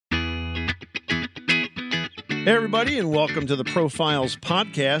Hey, everybody, and welcome to the Profiles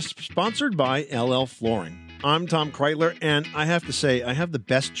podcast, sponsored by LL Flooring. I'm Tom Kreitler, and I have to say, I have the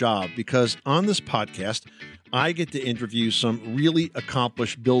best job because on this podcast, I get to interview some really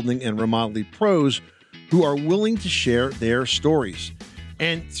accomplished building and remodeling pros who are willing to share their stories.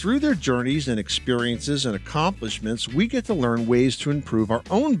 And through their journeys and experiences and accomplishments, we get to learn ways to improve our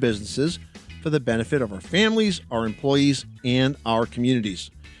own businesses for the benefit of our families, our employees, and our communities.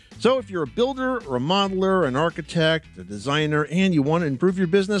 So if you're a builder, a remodeler, an architect, a designer, and you want to improve your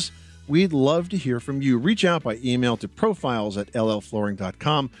business, we'd love to hear from you. Reach out by email to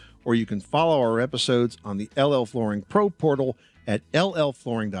profiles@llflooring.com, or you can follow our episodes on the LL Flooring Pro portal at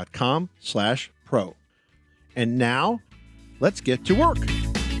llflooring.com/pro. And now, let's get to work.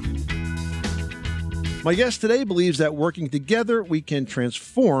 My guest today believes that working together, we can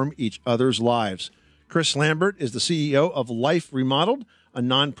transform each other's lives. Chris Lambert is the CEO of Life Remodeled, a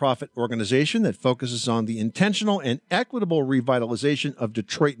nonprofit organization that focuses on the intentional and equitable revitalization of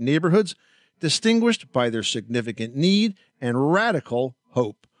Detroit neighborhoods, distinguished by their significant need and radical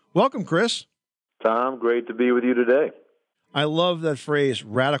hope. Welcome, Chris. Tom, great to be with you today. I love that phrase,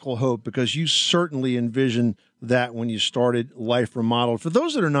 radical hope, because you certainly envisioned that when you started Life Remodeled. For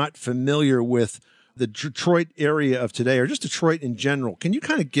those that are not familiar with the Detroit area of today, or just Detroit in general, can you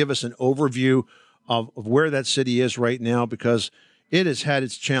kind of give us an overview of where that city is right now? Because it has had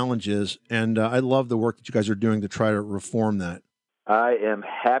its challenges, and I love the work that you guys are doing to try to reform that. I am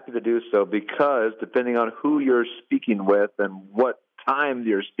happy to do so because depending on who you're speaking with and what time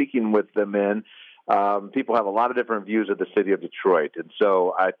you're speaking with them in, people have a lot of different views of the city of Detroit. And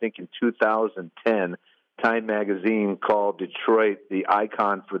so I think in 2010, Time Magazine called Detroit the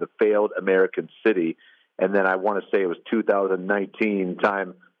icon for the failed American city. And then I want to say it was 2019,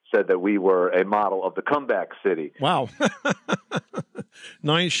 Time said that we were a model of the comeback city. Wow.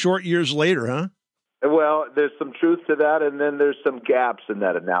 9 short years later, huh? Well, there's some truth to that, and then there's some gaps in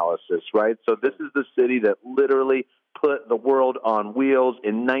that analysis, right? So this is the city that literally put the world on wheels.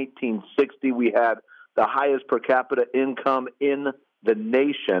 In 1960, we had the highest per capita income in the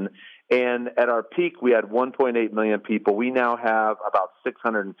nation, and at our peak, we had 1.8 million people. We now have about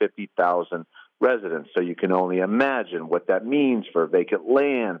 650,000 residents, so you can only imagine what that means for vacant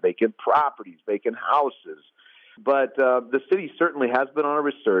land, vacant properties, vacant houses. But the city certainly has been on a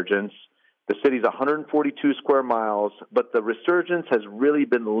resurgence. The city's 142 square miles, but the resurgence has really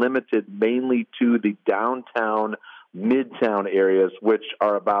been limited mainly to the downtown, midtown areas, which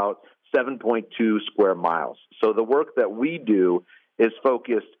are about 7.2 square miles. So the work that we do is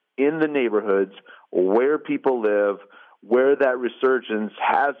focused in the neighborhoods where people live, where that resurgence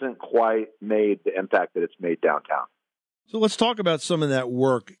hasn't quite made the impact that it's made downtown. So let's talk about some of that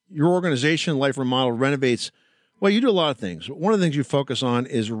work. Your organization, Life Remodeled, renovates. Well, you do a lot of things. One of the things you focus on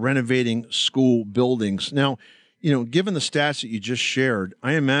is renovating school buildings. Now, given the stats that you just shared,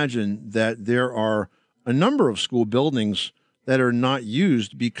 I imagine that there are a number of school buildings that are not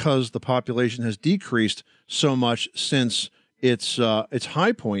used because the population has decreased so much since its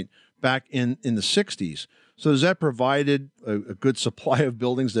high point back in the 60s. So has that provided a good supply of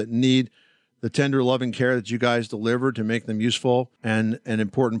buildings that need the tender, loving care that you guys deliver to make them useful and an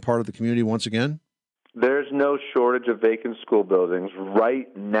important part of the community once again? There's no shortage of vacant school buildings right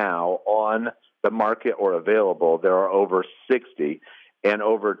now on the market or available. There are over 60, and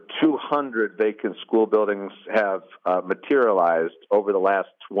over 200 vacant school buildings have materialized over the last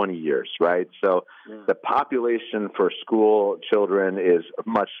 20 years, right? So the population for school children is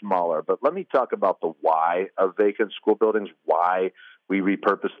much smaller. But let me talk about the why of vacant school buildings, why we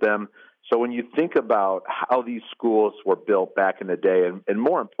repurpose them. So when you think about how these schools were built back in the day, and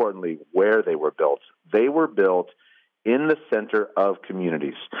more importantly, where they were built in the center of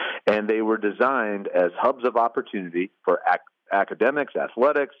communities. And they were designed as hubs of opportunity for academics,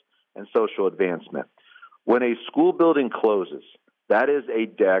 athletics, and social advancement. When a school building closes, that is a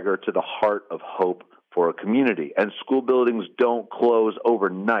dagger to the heart of hope for a community. And school buildings don't close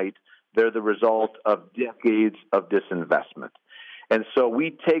overnight. They're the result of decades of disinvestment. And so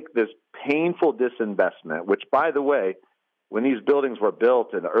we take this painful disinvestment, which, by the way, when these buildings were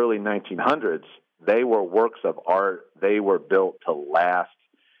built in the early 1900s, they were works of art. They were built to last.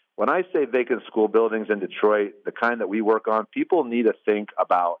 When I say vacant school buildings in Detroit, the kind that we work on, people need to think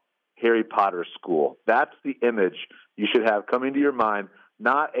about Harry Potter School. That's the image you should have coming to your mind,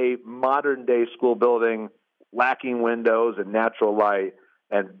 not a modern-day school building lacking windows and natural light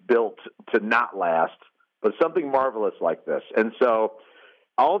and built to not last, but something marvelous like this. And so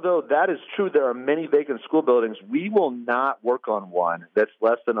although that is true, there are many vacant school buildings, we will not work on one that's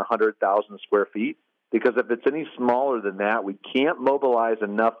less than 100,000 square feet, because if it's any smaller than that, we can't mobilize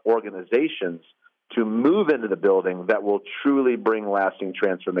enough organizations to move into the building that will truly bring lasting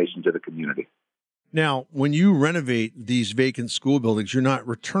transformation to the community. Now, when you renovate these vacant school buildings, you're not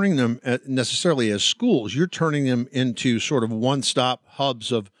returning them necessarily as schools. You're turning them into sort of one-stop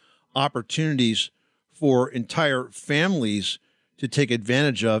hubs of opportunities for entire families to take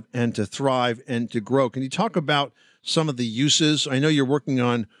advantage of and to thrive and to grow. Can you talk about some of the uses? I know you're working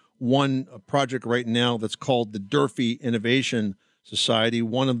on one project right now that's called the Durfee Innovation Society,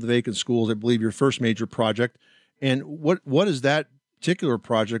 one of the vacant schools, I believe your first major project. And what is that particular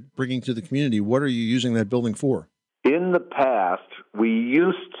project bringing to the community? What are you using that building for? In the past, we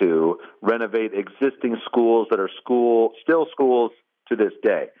used to renovate existing schools that are still schools to this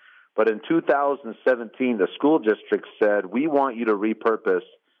day. But in 2017, the school district said, we want you to repurpose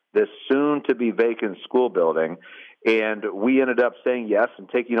this soon-to-be vacant school building. And we ended up saying yes and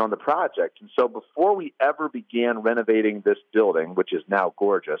taking on the project. And so before we ever began renovating this building, which is now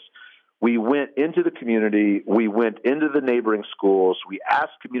gorgeous, we went into the community, we went into the neighboring schools, we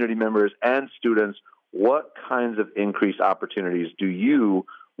asked community members and students, what kinds of increased opportunities do you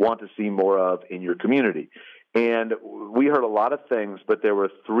want to see more of in your community? And we heard a lot of things, but there were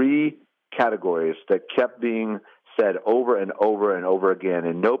three categories that kept being said over and over and over again.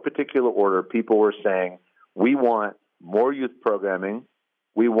 In no particular order, people were saying, we want more youth programming,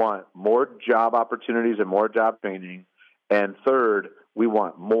 we want more job opportunities and more job training, and third, we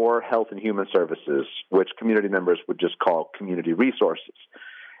want more health and human services, which community members would just call community resources.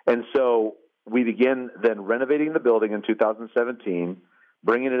 And so we began then renovating the building in 2017,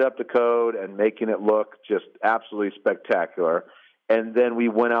 bringing it up to code and making it look just absolutely spectacular. And then we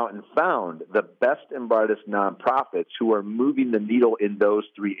went out and found the best and brightest nonprofits who are moving the needle in those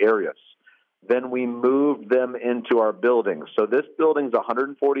three areas. Then we moved them into our building. So this building's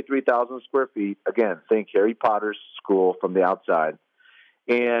 143,000 square feet. Again, think Harry Potter's school from the outside.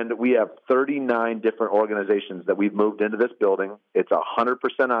 And we have 39 different organizations that we've moved into this building. It's 100%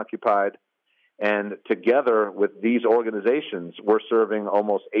 occupied. And together with these organizations, we're serving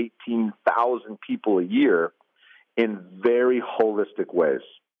almost 18,000 people a year in very holistic ways.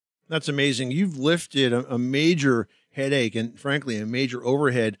 That's amazing. You've lifted a major headache and, frankly, a major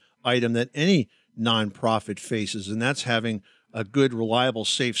overhead item that any nonprofit faces, and that's having a good, reliable,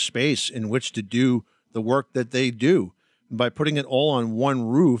 safe space in which to do the work that they do. And by putting it all on one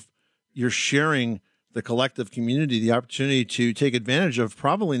roof, you're sharing the collective community the opportunity to take advantage of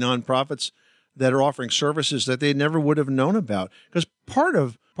probably nonprofits that are offering services that they never would have known about. Because part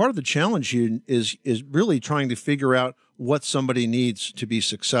of the challenge here is really trying to figure out what somebody needs to be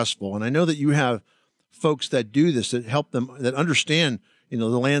successful. And I know that you have folks that do this, that help them, that understand, the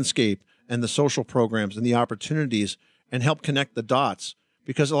landscape and the social programs and the opportunities and help connect the dots.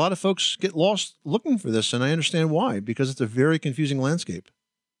 Because a lot of folks get lost looking for this, and I understand why, because it's a very confusing landscape.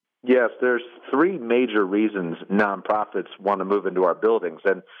 Yes, there's three major reasons nonprofits want to move into our buildings.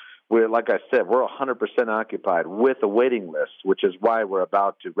 And like I said, we're 100% occupied with a waiting list, which is why we're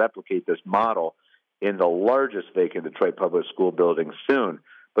about to replicate this model in the largest vacant Detroit public school building soon.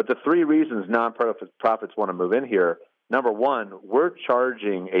 But the three reasons nonprofits want to move in here, number one, we're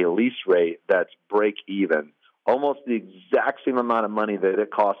charging a lease rate that's break even. Almost the exact same amount of money that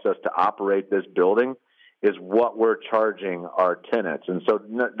it costs us to operate this building is what we're charging our tenants. And so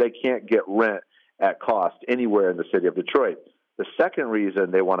they can't get rent at cost anywhere in the city of Detroit. The second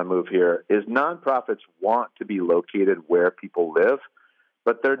reason they want to move here is nonprofits want to be located where people live,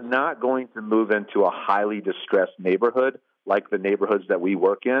 but they're not going to move into a highly distressed neighborhood like the neighborhoods that we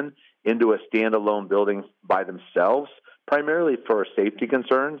work in, into a standalone building by themselves, primarily for safety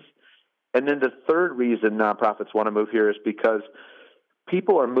concerns. And then the third reason nonprofits want to move here is because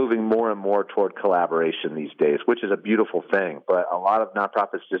people are moving more and more toward collaboration these days, which is a beautiful thing. But a lot of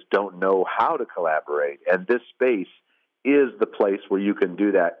nonprofits just don't know how to collaborate. And this space is the place where you can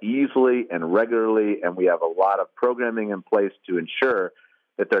do that easily and regularly. And we have a lot of programming in place to ensure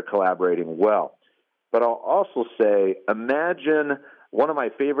that they're collaborating well. But I'll also say, imagine one of my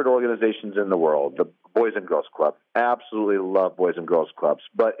favorite organizations in the world, the Boys and Girls Club. Absolutely love Boys and Girls Clubs.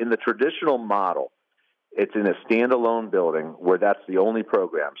 But in the traditional model, it's in a standalone building where that's the only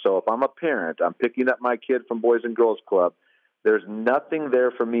program. So if I'm a parent, I'm picking up my kid from Boys and Girls Club, there's nothing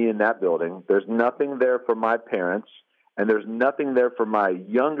there for me in that building. There's nothing there for my parents, and there's nothing there for my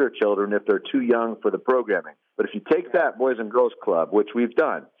younger children if they're too young for the programming. But if you take that Boys and Girls Club, which we've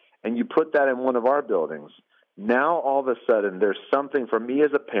done, and you put that in one of our buildings, now all of a sudden there's something for me as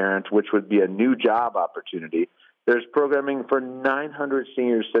a parent, which would be a new job opportunity. There's programming for 900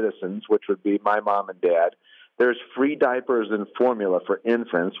 senior citizens, which would be my mom and dad. There's free diapers and formula for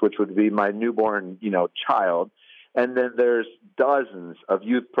infants, which would be my newborn, child. And then there's dozens of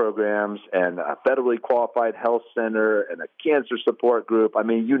youth programs and a federally qualified health center and a cancer support group. I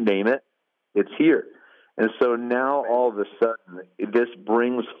mean, you name it, it's here. And so now all of a sudden, this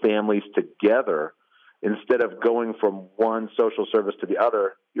brings families together. Instead of going from one social service to the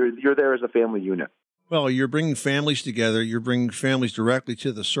other, you're there as a family unit. Well, you're bringing families together. You're bringing families directly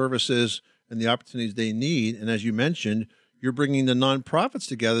to the services and the opportunities they need. And as you mentioned, you're bringing the nonprofits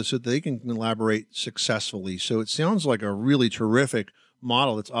together so that they can collaborate successfully. So it sounds like a really terrific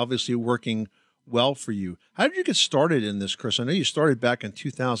model that's obviously working well for you. How did you get started in this, Chris? I know you started back in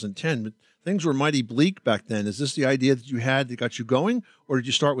 2010, but things were mighty bleak back then. Is this the idea that you had that got you going, or did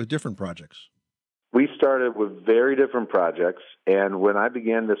you start with different projects? We started with very different projects, and when I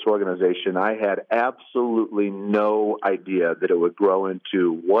began this organization, I had absolutely no idea that it would grow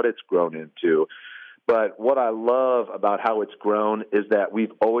into what it's grown into. But what I love about how it's grown is that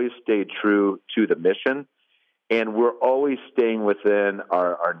we've always stayed true to the mission, and we're always staying within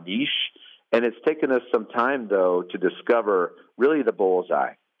our niche. And it's taken us some time, though, to discover really the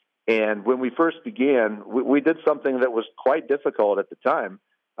bullseye. And when we first began, we did something that was quite difficult at the time.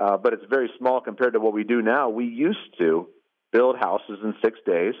 But it's very small compared to what we do now. We used to build houses in 6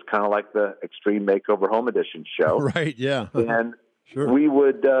 days, kind of like the Extreme Makeover Home Edition show. Right, yeah. And sure. We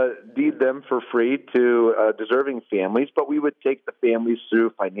would deed them for free to deserving families, but we would take the families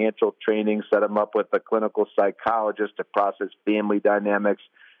through financial training, set them up with a clinical psychologist to process family dynamics.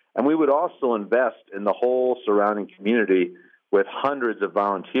 And we would also invest in the whole surrounding community with hundreds of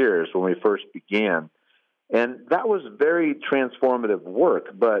volunteers when we first began. And that was very transformative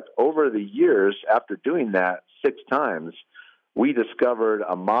work. But over the years, after doing that 6 times, we discovered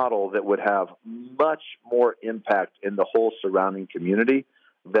a model that would have much more impact in the whole surrounding community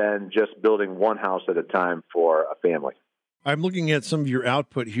than just building one house at a time for a family. I'm looking at some of your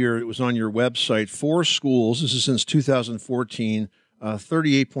output here. It was on your website. 4 schools. This is since 2014.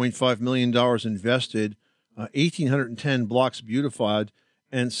 $38.5 million invested, 1,810 blocks beautified,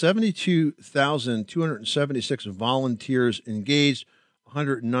 and 72,276 volunteers engaged,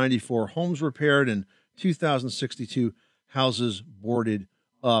 194 homes repaired, and 2,062 houses boarded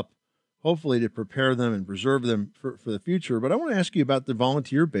up, hopefully to prepare them and preserve them for the future. But I want to ask you about the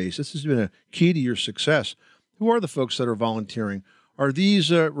volunteer base. This has been a key to your success. Who are the folks that are volunteering? Are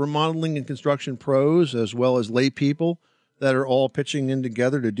these remodeling and construction pros as well as lay people that are all pitching in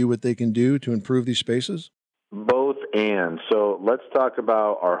together to do what they can do to improve these spaces? Both and. So let's talk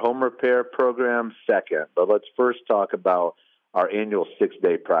about our home repair program second, but let's first talk about our annual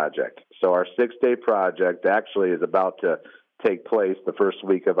 6-day project. So our 6-day project actually is about to take place the first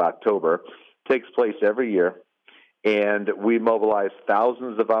week of October. It takes place every year, and we mobilize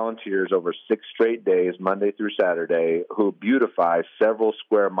thousands of volunteers over 6 straight days, Monday through Saturday, who beautify several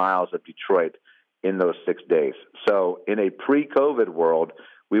square miles of Detroit in those 6 days. So in a pre-COVID world,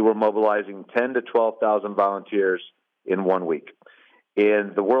 we were mobilizing 10 to 12,000 volunteers in 1 week.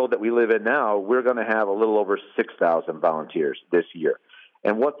 In the world that we live in now, we're going to have a little over 6,000 volunteers this year.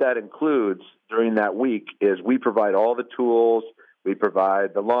 And what that includes during that week is we provide all the tools. We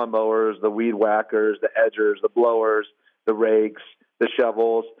provide the lawnmowers, the weed whackers, the edgers, the blowers, the rakes, the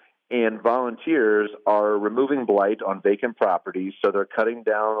shovels, and volunteers are removing blight on vacant properties. So they're cutting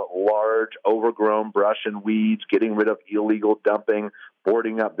down large, overgrown brush and weeds, getting rid of illegal dumping,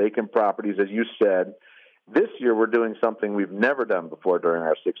 boarding up vacant properties, as you said. This year, we're doing something we've never done before during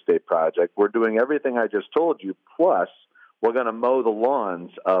our 6-day project. We're doing everything I just told you, plus we're going to mow the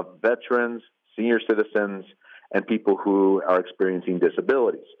lawns of veterans, senior citizens, and people who are experiencing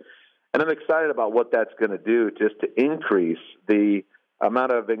disabilities. And I'm excited about what that's going to do just to increase the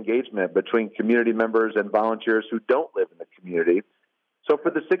amount of engagement between community members and volunteers who don't live in the community. So for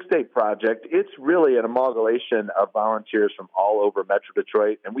the 6-day project, it's really an amalgamation of volunteers from all over Metro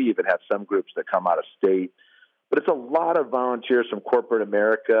Detroit, and we even have some groups that come out of state. But it's a lot of volunteers from corporate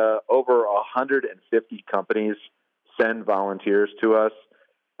America. Over 150 companies send volunteers to us.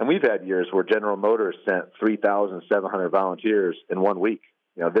 And we've had years where General Motors sent 3,700 volunteers in 1 week.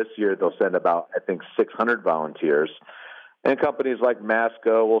 You know, this year they'll send about, I think, 600 volunteers. And companies like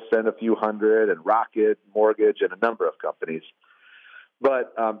Masco will send a few hundred, and Rocket Mortgage, and a number of companies.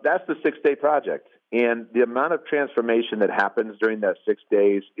 But that's the 6-day project. And the amount of transformation that happens during that 6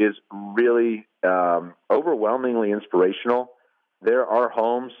 days is really overwhelmingly inspirational. There are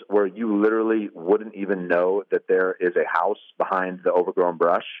homes where you literally wouldn't even know that there is a house behind the overgrown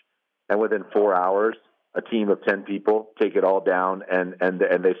brush. And within 4 hours, a team of 10 people take it all down, and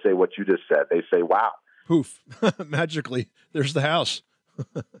they say what you just said. They say, wow. Poof, magically, there's the house.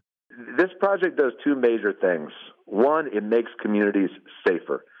 This project does 2 major things. One, it makes communities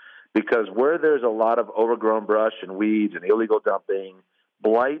safer because where there's a lot of overgrown brush and weeds and illegal dumping,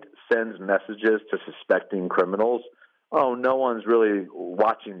 blight sends messages to suspecting criminals. Oh, no one's really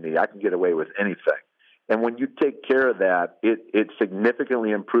watching me. I can get away with anything. And when you take care of that, it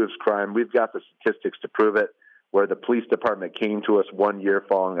significantly improves crime. We've got the statistics to prove it, where the police department came to us 1 year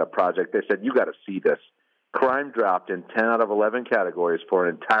following a project. They said, you got to see this. Crime dropped in 10 out of 11 categories for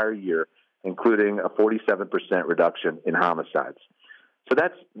an entire year, including a 47% reduction in homicides. So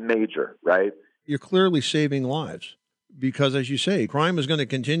that's major, right? You're clearly saving lives because, as you say, crime is going to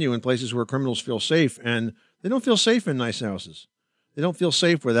continue in places where criminals feel safe, and they don't feel safe in nice houses. They don't feel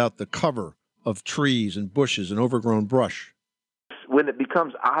safe without the cover of trees and bushes and overgrown brush. When it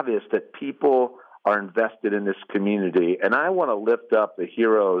becomes obvious that people are invested in this community, and I want to lift up the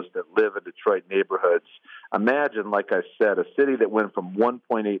heroes that live in Detroit neighborhoods. Imagine, like I said, a city that went from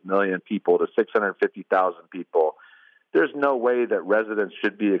 1.8 million people to 650,000 people. There's no way that residents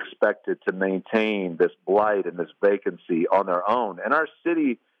should be expected to maintain this blight and this vacancy on their own. And our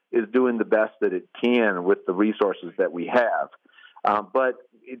city is doing the best that it can with the resources that we have. But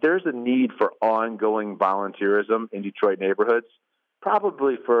there's a need for ongoing volunteerism in Detroit neighborhoods,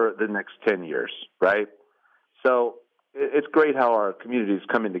 probably for the next 10 years, right? So it's great how our community is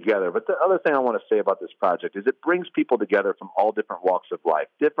coming together. But the other thing I want to say about this project is it brings people together from all different walks of life,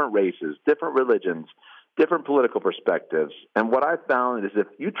 different races, different religions, different political perspectives. And what I found is if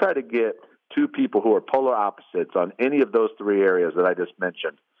you try to get two people who are polar opposites on any of those three areas that I just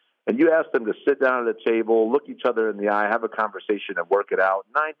mentioned, and you ask them to sit down at a table, look each other in the eye, have a conversation, and work it out,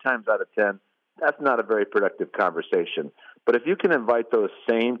 9 times out of 10, that's not a very productive conversation. But if you can invite those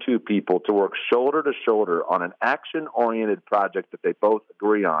same two people to work shoulder to shoulder on an action-oriented project that they both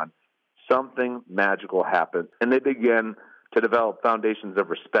agree on, something magical happens, and they begin to develop foundations of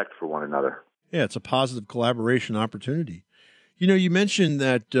respect for one another. Yeah, it's a positive collaboration opportunity. You know, you mentioned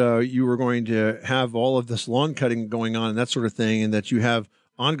that you were going to have all of this lawn cutting going on and that sort of thing, and that you have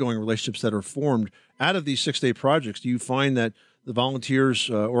ongoing relationships that are formed out of these 6-day projects. Do you find that the volunteers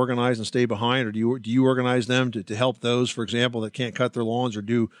organize and stay behind, or do you organize them to help those, for example, that can't cut their lawns or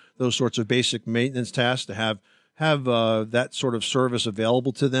do those sorts of basic maintenance tasks, to have that sort of service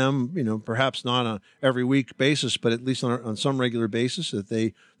available to them, you know, perhaps not on every week basis, but at least on some regular basis, that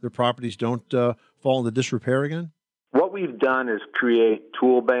their properties don't fall into disrepair again? What we've done is create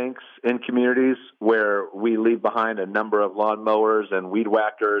tool banks in communities where we leave behind a number of lawnmowers and weed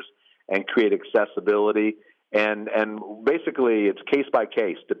whackers and create accessibility. And basically, it's case by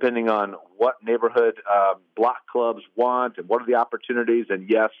case, depending on what neighborhood block clubs want and what are the opportunities. And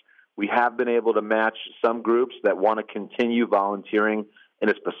yes, we have been able to match some groups that want to continue volunteering in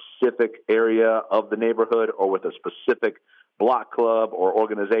a specific area of the neighborhood or with a specific block club or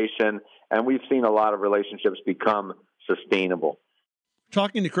organization. And we've seen a lot of relationships become sustainable.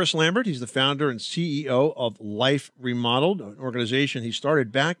 Talking to Chris Lambert, he's the founder and CEO of Life Remodeled, an organization he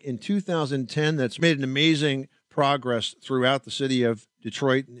started back in 2010 that's made an amazing progress throughout the city of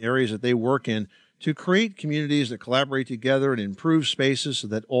Detroit and areas that they work in to create communities that collaborate together and improve spaces so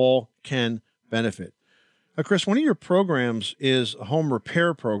that all can benefit. Chris, one of your programs is a home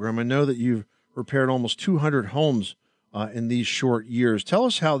repair program. I know that you've repaired almost 200 homes in these short years. Tell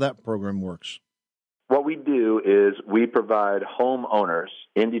us how that program works. What we do is we provide homeowners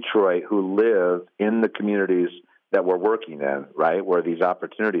in Detroit who live in the communities that we're working in, right, where these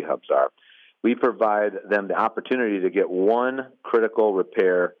opportunity hubs are. We provide them the opportunity to get one critical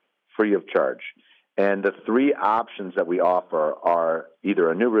repair free of charge. And the three options that we offer are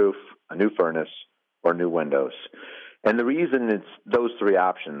either a new roof, a new furnace, or new windows. And the reason it's those three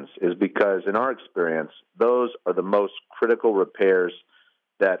options is because, in our experience, those are the most critical repairs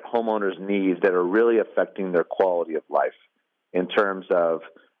that homeowners need that are really affecting their quality of life in terms of,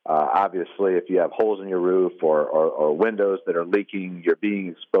 obviously, if you have holes in your roof or windows that are leaking, you're being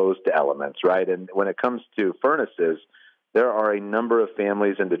exposed to elements, right? And when it comes to furnaces, there are a number of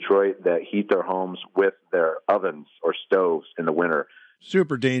families in Detroit that heat their homes with their ovens or stoves in the winter.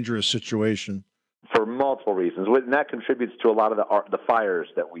 Super dangerous situation. For multiple reasons. And that contributes to a lot of the fires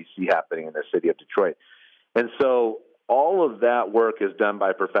that we see happening in the city of Detroit. And so all of that work is done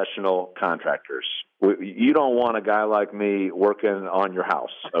by professional contractors. You don't want a guy like me working on your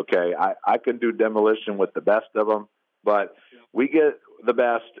house, okay? I can do demolition with the best of them, but we get the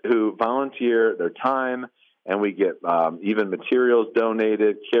best who volunteer their time, and we get even materials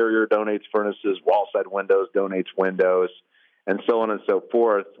donated. Carrier donates furnaces, wall-side windows donates windows, and so on and so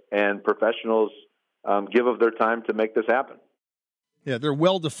forth. And professionals give of their time to make this happen. Yeah, they're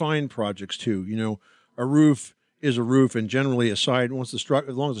well-defined projects, too. You know, a roof is a roof, and generally, as long as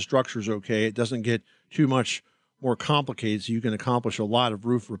the structure's okay, it doesn't get too much more complicated, so you can accomplish a lot of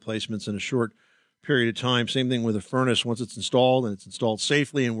roof replacements in a short period of time. Same thing with a furnace. Once it's installed and it's installed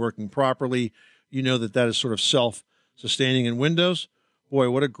safely and working properly, you know that that is sort of self-sustaining. In windows, boy,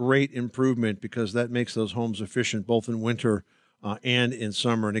 what a great improvement, because that makes those homes efficient both in winter and in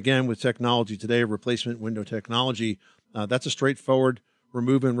summer. And again, with technology today, replacement window technology, that's a straightforward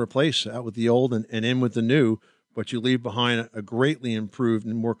remove and replace, out with the old and in with the new, but you leave behind a greatly improved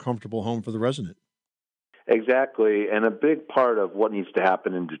and more comfortable home for the resident. Exactly. And a big part of what needs to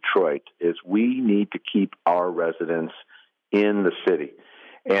happen in Detroit is we need to keep our residents in the city.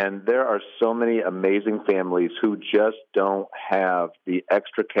 And there are so many amazing families who just don't have the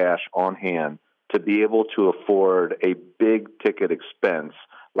extra cash on hand to be able to afford a big ticket expense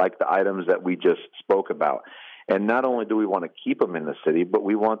like the items that we just spoke about. And not only do we want to keep them in the city, but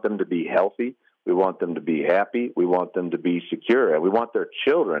we want them to be healthy. We want them to be happy. We want them to be secure. And we want their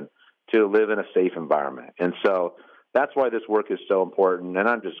children to live in a safe environment. And so that's why this work is so important. And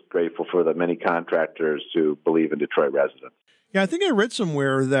I'm just grateful for the many contractors who believe in Detroit residents. Yeah, I think I read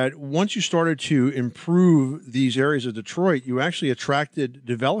somewhere that once you started to improve these areas of Detroit, you actually attracted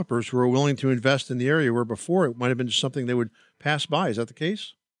developers who are willing to invest in the area, where before it might have been just something they would pass by. Is that the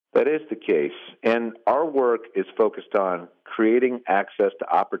case? That is the case. And our work is focused on creating access to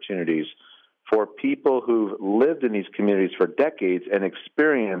opportunities for people who've lived in these communities for decades and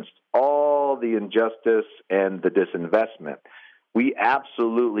experienced all the injustice and the disinvestment. We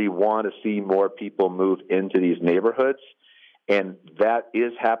absolutely want to see more people move into these neighborhoods, and that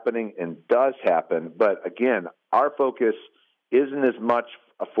is happening and does happen. But again, our focus isn't as much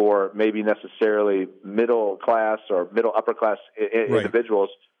for maybe necessarily middle class or middle upper class individuals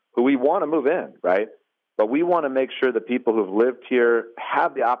who we want to move in, right? But we want to make sure that people who've lived here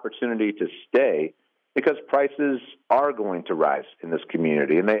have the opportunity to stay, because prices are going to rise in this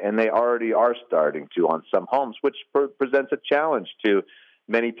community, and they already are starting to on some homes, which presents a challenge to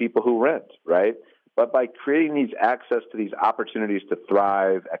many people who rent, right? But by creating these access to these opportunities to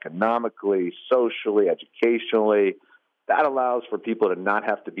thrive economically, socially, educationally, that allows for people to not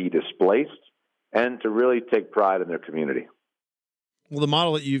have to be displaced and to really take pride in their community. Well, the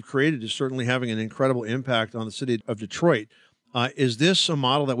model that you've created is certainly having an incredible impact on the city of Detroit. Is this a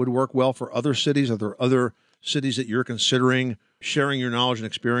model that would work well for other cities? Are there other cities that you're considering sharing your knowledge and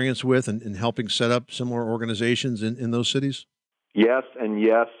experience with and helping set up similar organizations in those cities? Yes, and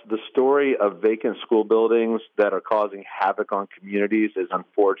yes. The story of vacant school buildings that are causing havoc on communities is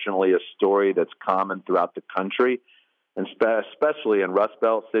unfortunately a story that's common throughout the country, and especially in Rust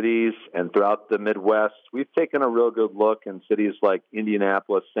Belt cities and throughout the Midwest. We've taken a real good look in cities like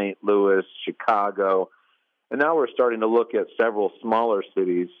Indianapolis, St. Louis, Chicago, and now we're starting to look at several smaller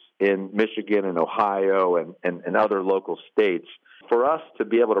cities in Michigan and Ohio and other local states. For us to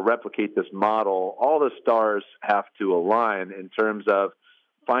be able to replicate this model, all the stars have to align in terms of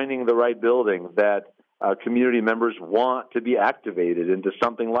finding the right building that community members want to be activated into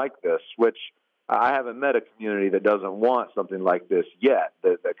something like this, which I haven't met a community that doesn't want something like this yet,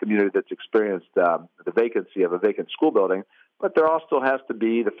 the community that's experienced the vacancy of a vacant school building. But there also has to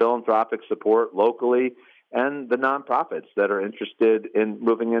be the philanthropic support locally and the nonprofits that are interested in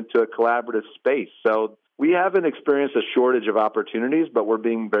moving into a collaborative space. So we haven't experienced a shortage of opportunities, but we're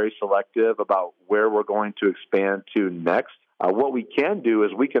being very selective about where we're going to expand to next. What we can do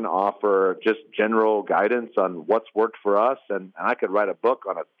is we can offer just general guidance on what's worked for us, and I could write a book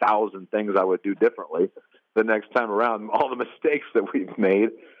on 1,000 things I would do differently the next time around, all the mistakes that we've made.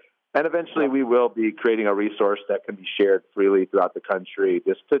 And eventually we will be creating a resource that can be shared freely throughout the country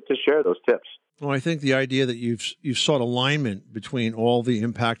just to share those tips. Well, I think the idea that you've sought alignment between all the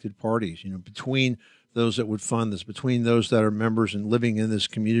impacted parties, between those that would fund this, between those that are members and living in this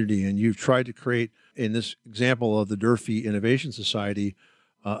community, and you've tried to create, in this example of the Durfee Innovation Society,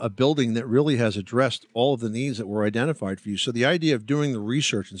 a building that really has addressed all of the needs that were identified for you. So the idea of doing the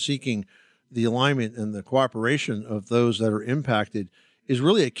research and seeking the alignment and the cooperation of those that are impacted is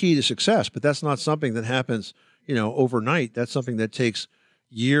really a key to success. But that's not something that happens, overnight. That's something that takes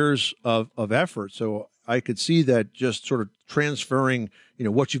years of effort. So I could see that just sort of transferring,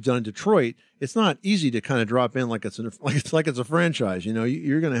 what you've done in Detroit, it's not easy to kind of drop in like it's a franchise.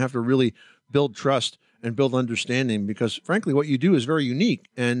 You're going to have to really build trust and build understanding, because frankly, what you do is very unique.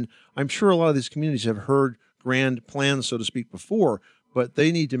 And I'm sure a lot of these communities have heard grand plans, so to speak, before, but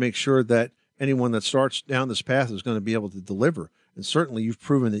they need to make sure that anyone that starts down this path is going to be able to deliver. And certainly you've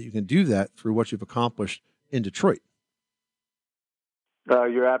proven that you can do that through what you've accomplished in Detroit.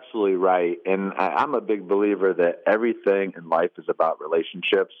 You're absolutely right. And I'm a big believer that everything in life is about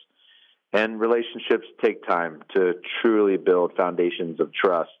relationships. And relationships take time to truly build foundations of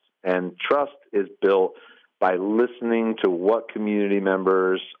trust. And trust is built by listening to what community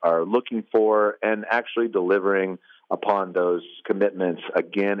members are looking for and actually delivering upon those commitments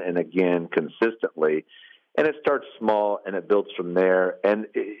again and again consistently. And it starts small and it builds from there. And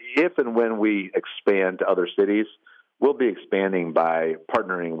if and when we expand to other cities, we'll be expanding by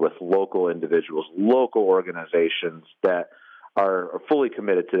partnering with local individuals, local organizations that are fully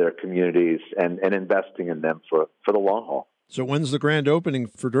committed to their communities and investing in them for the long haul. So when's the grand opening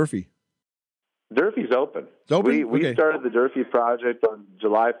for Durfee? Durfee's open. It's open? We started the Durfee project on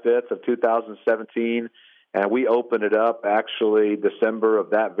July 5th of 2017, and we opened it up actually December of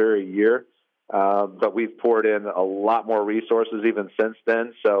that very year. But we've poured in a lot more resources even since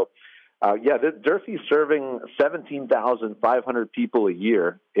then. So, Durfee's serving 17,500 people a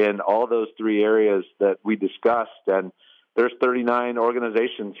year in all those three areas that we discussed. And there's 39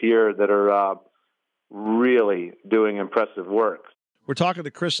 organizations here that are really doing impressive work. We're talking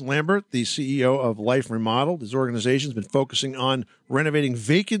to Chris Lambert, the CEO of Life Remodeled. His organization has been focusing on renovating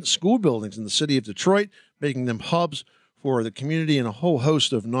vacant school buildings in the city of Detroit, making them hubs for the community and a whole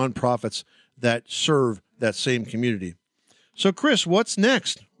host of nonprofits that serve that same community. So, Chris, what's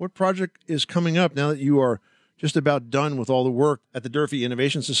next? What project is coming up now that you are just about done with all the work at the Durfee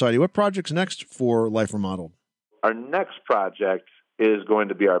Innovation Society? What project's next for Life Remodeled? Our next project is going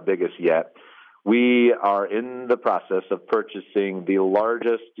to be our biggest yet. We are in the process of purchasing the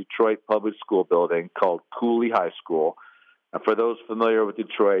largest Detroit public school building called Cooley High School. For those familiar with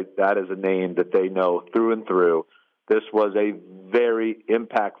Detroit, that is a name that they know through and through. This was a very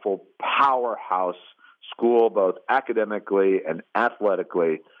impactful powerhouse school, both academically and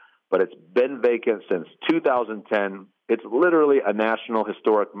athletically, but it's been vacant since 2010. It's literally a National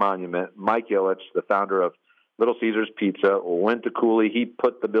Historic Monument. Mike Ilitch, the founder of Little Caesars Pizza, went to Cooley. He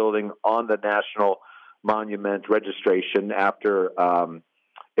put the building on the National Monument registration after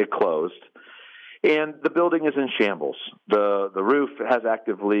it closed. And the building is in shambles. The roof has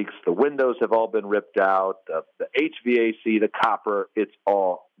active leaks. The windows have all been ripped out. The HVAC, the copper, it's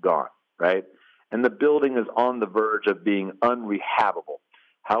all gone, right? And the building is on the verge of being unrehabable.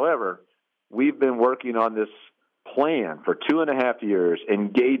 However, we've been working on this plan for 2.5 years,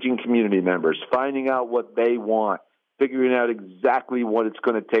 engaging community members, finding out what they want, figuring out exactly what it's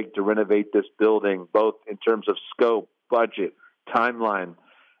going to take to renovate this building, both in terms of scope, budget, timeline.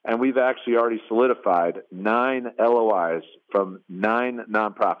 And we've actually already solidified 9 LOIs from 9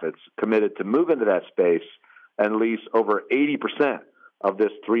 nonprofits committed to move into that space and lease over 80% of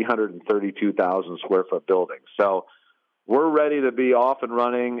this 332,000 square foot building. So we're ready to be off and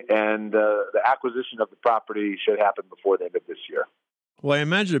running, and the acquisition of the property should happen before the end of this year. Well, I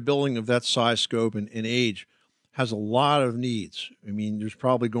imagine a building of that size, scope, and age has a lot of needs. I mean, there's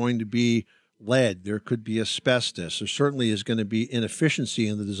probably going to be lead. There could be asbestos. There certainly is going to be inefficiency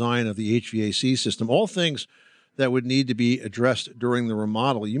in the design of the HVAC system, all things that would need to be addressed during the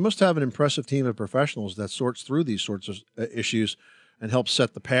remodel. You must have an impressive team of professionals that sorts through these sorts of issues and helps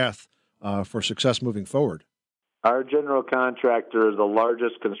set the path for success moving forward. Our general contractor is the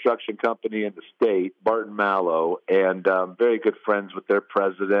largest construction company in the state, Barton Mallow, and very good friends with their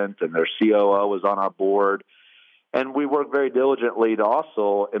president, and their COO is on our board. And we work very diligently to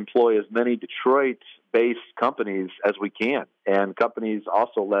also employ as many Detroit-based companies as we can, and companies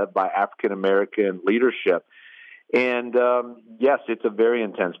also led by African-American leadership. And yes, it's a very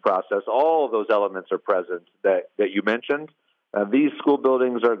intense process. All of those elements are present that you mentioned. These school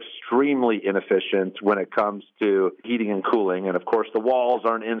buildings are extremely inefficient when it comes to heating and cooling, and of course the walls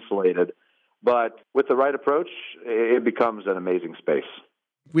aren't insulated. But with the right approach, it becomes an amazing space.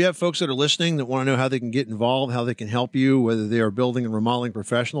 We have folks that are listening that want to know how they can get involved, how they can help you, whether they are building and remodeling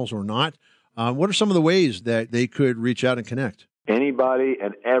professionals or not. What are some of the ways that they could reach out and connect? Anybody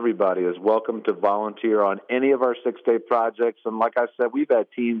and everybody is welcome to volunteer on any of our 6-day projects. And like I said, we've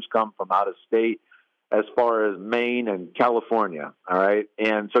had teams come from out of state as far as Maine and California, all right?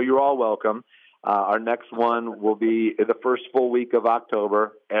 And so you're all welcome. Our next one will be the first full week of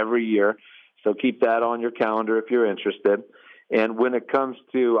October every year, so keep that on your calendar if you're interested. And when it comes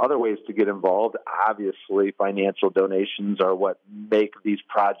to other ways to get involved, obviously financial donations are what make these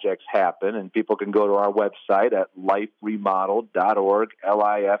projects happen, and people can go to our website at liferemodeled.org,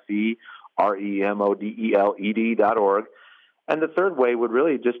 liferemodeled.org. And the third way would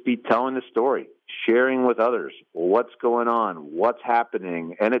really just be telling the story, sharing with others what's going on, what's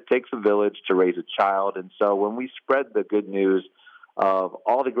happening. And it takes a village to raise a child. And so when we spread the good news of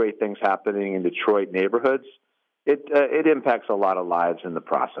all the great things happening in Detroit neighborhoods, it impacts a lot of lives in the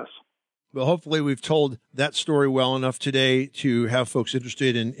process. Well, hopefully we've told that story well enough today to have folks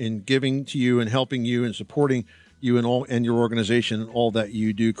interested in giving to you and helping you and supporting you and your organization and all that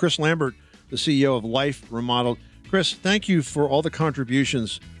you do. Chris Lambert, the CEO of Life Remodeled. Chris, thank you for all the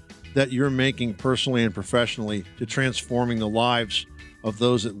contributions that you're making personally and professionally to transforming the lives of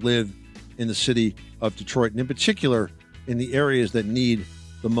those that live in the city of Detroit, and in particular in the areas that need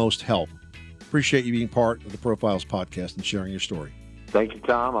the most help. Appreciate you being part of the Profiles podcast and sharing your story. Thank you,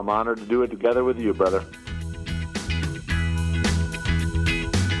 Tom. I'm honored to do it together with you, brother.